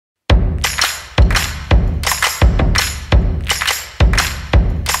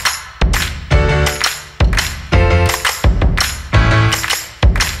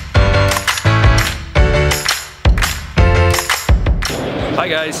Hi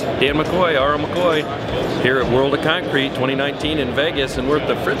guys, Dan McCoy, R.O. McCoy, here at World of Concrete 2019 in Vegas, and we're at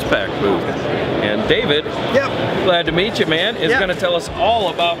the Fritz-Pak booth. And David, glad to meet you, man, is going to tell us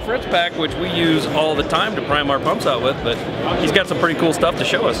all about Fritz-Pak, which we use all the time to prime our pumps out with, but he's got some pretty cool stuff to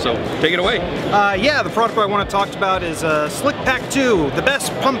show us, so take it away. Yeah, the product I want to talk about is Fritz-Pak 2, the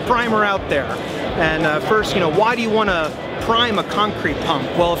best pump primer out there. And first, why do you want to prime a concrete pump?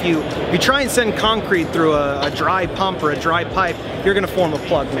 Well, if you try and send concrete through a dry pump or a dry pipe, you're gonna form a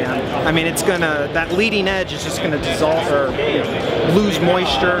plug, man. I mean, that leading edge is just gonna dissolve or lose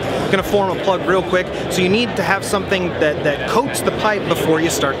moisture. It's gonna form a plug real quick. So you need to have something that coats the pipe before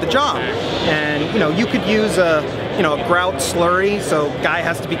you start the job. And you could use a grout slurry. So guy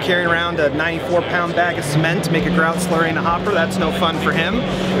has to be carrying around a 94-pound bag of cement to make a grout slurry in a hopper. That's no fun for him.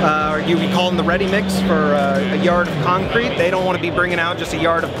 Or you would call him the ready mix for a yard of concrete. They don't want to be bringing out just a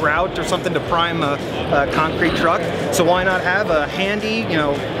yard of grout or something to prime a concrete truck. So why not have a handy,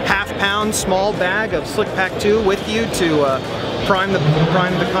 half-pound small bag of Fritz-Pak 2 with you to prime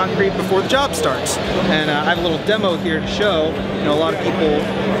the concrete before the job starts. And I have a little demo here to show. A lot of people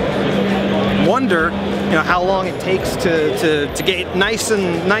wonder how long it takes to get nice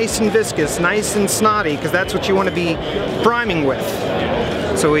and viscous, nice and snotty, because that's what you want to be priming with.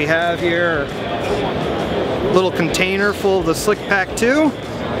 So we have here a little container full of the Fritz-Pak 2,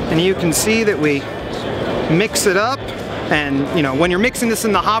 and you can see that we mix it up. And when you're mixing this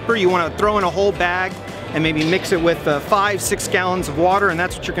in the hopper, you want to throw in a whole bag and maybe mix it with 5-6 gallons of water, and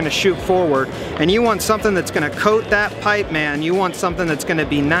that's what you're going to shoot forward. And you want something that's going to coat that pipe, man. You want something that's going to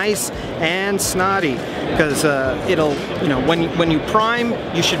be nice and snotty, because it'll, when you prime,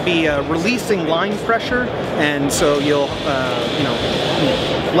 you should be releasing line pressure, and so you'll,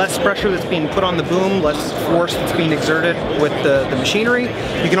 less pressure that's being put on the boom, less force that's being exerted with the machinery.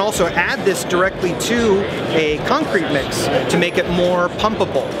 You can also add this directly to a concrete mix to make it more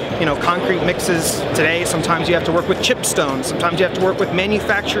pumpable. Concrete mixes today, sometimes you have to work with chipstone, sometimes you have to work with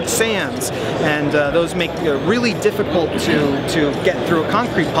manufactured sands, and those make it really difficult to get through a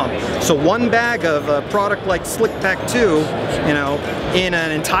concrete pump. So one bag of a product like Fritz-Pak 2, in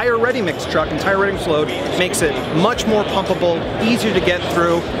an entire ready mix truck, entire ready mix load, makes it much more pumpable, easier to get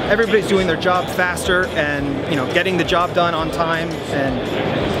through. Everybody's doing their job faster and getting the job done on time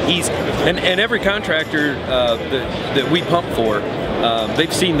and easy. And every contractor that we pump for,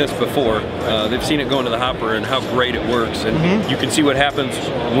 they've seen this before. They've seen it go into the hopper and how great it works. And you can see what happens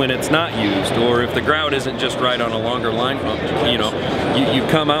when it's not used, or if the grout isn't just right on a longer line pump. You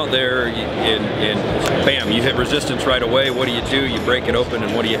come out there and bam, you hit resistance right away. What do? You break it open,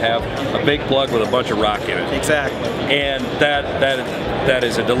 and what do you have? A big plug with a bunch of rock in it. Exactly. And that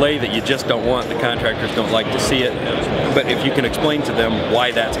is a delay that you just don't want. The contractors don't like to see it. But if you can explain to them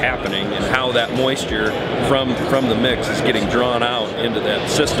why that's happening and how that moisture from the mix is getting drawn out into that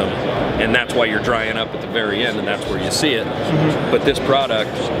system, and that's why you're drying up at the very end, and that's where you see it. But this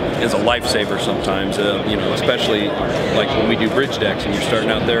product is a lifesaver sometimes, especially like when we do bridge decks and you're starting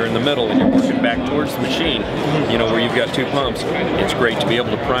out there in the middle and you're working back towards the machine, where you've got two pumps. It's great to be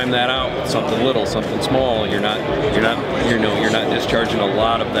able to prime that out with something little, something small. You're not discharging a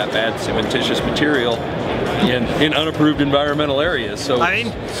lot of that bad cementitious material in unapproved environmental areas. So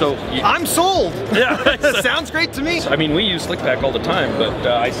I'm sold. Yeah, sounds great to me. I mean, we use Fritz-Pak all the time, but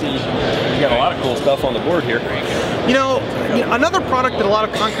I see you got a lot of cool stuff on the board here. Another product that a lot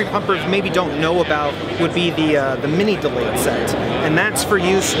of concrete pumpers maybe don't know about would be the mini delayed set, and that's for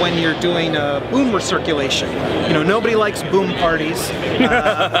use when you're doing boom recirculation. Nobody likes boom parties,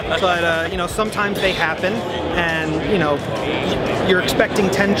 but sometimes they happen, and you're expecting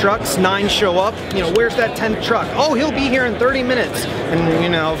 10 trucks, 9 show up. Where's that 10th truck? Oh, he'll be here in 30 minutes,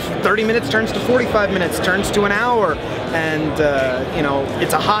 and 30 minutes turns to 45 minutes, turns to an hour, and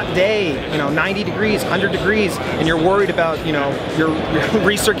it's a hot day, 90 degrees, 100 degrees, and you're worried about you're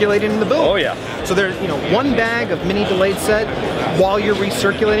recirculating in the boom. Oh yeah. So there's one bag of mini delayed set while you're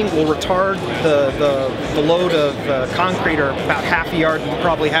recirculating will retard the load of concrete, or about half a yard you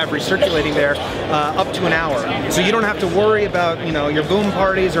probably have recirculating there, up to an hour. So you don't have to worry about your boom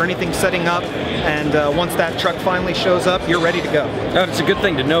parties or anything setting up, and once that truck finally shows up, you're ready to go. It's a good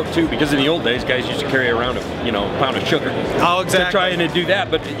thing to note too, because in the old days guys used to carry around a pound of sugar. Oh, exactly. To trying to do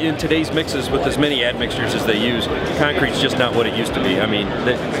that, but in today's mixes with as many admixtures as they use, concrete's just not what it used to be. I mean,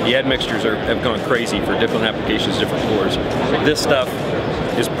 the admixtures have gone crazy for different applications, different floors. This stuff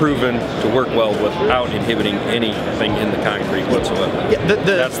is proven to work well without inhibiting anything in the concrete whatsoever. Yeah,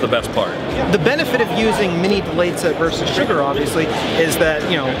 that's the best part. The benefit of using mini delayed set versus sugar, obviously, is that,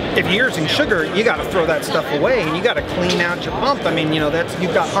 you know, if you're using sugar, you got to throw that stuff away and you got to clean out your pump. I mean, you know,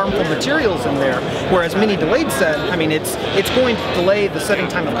 you've got harmful materials in there. Whereas mini delayed set, I mean, it's going to delay the setting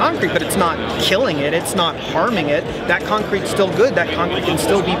time of concrete, but it's not killing it, it's not harming it. That concrete's still good. That concrete can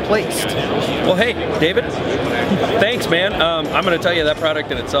still be placed. Well, hey, David, thanks, man. I'm going to tell you that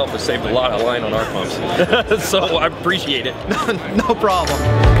product in itself has saved a lot of line on our pumps. So I appreciate it. No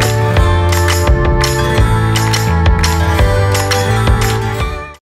problem.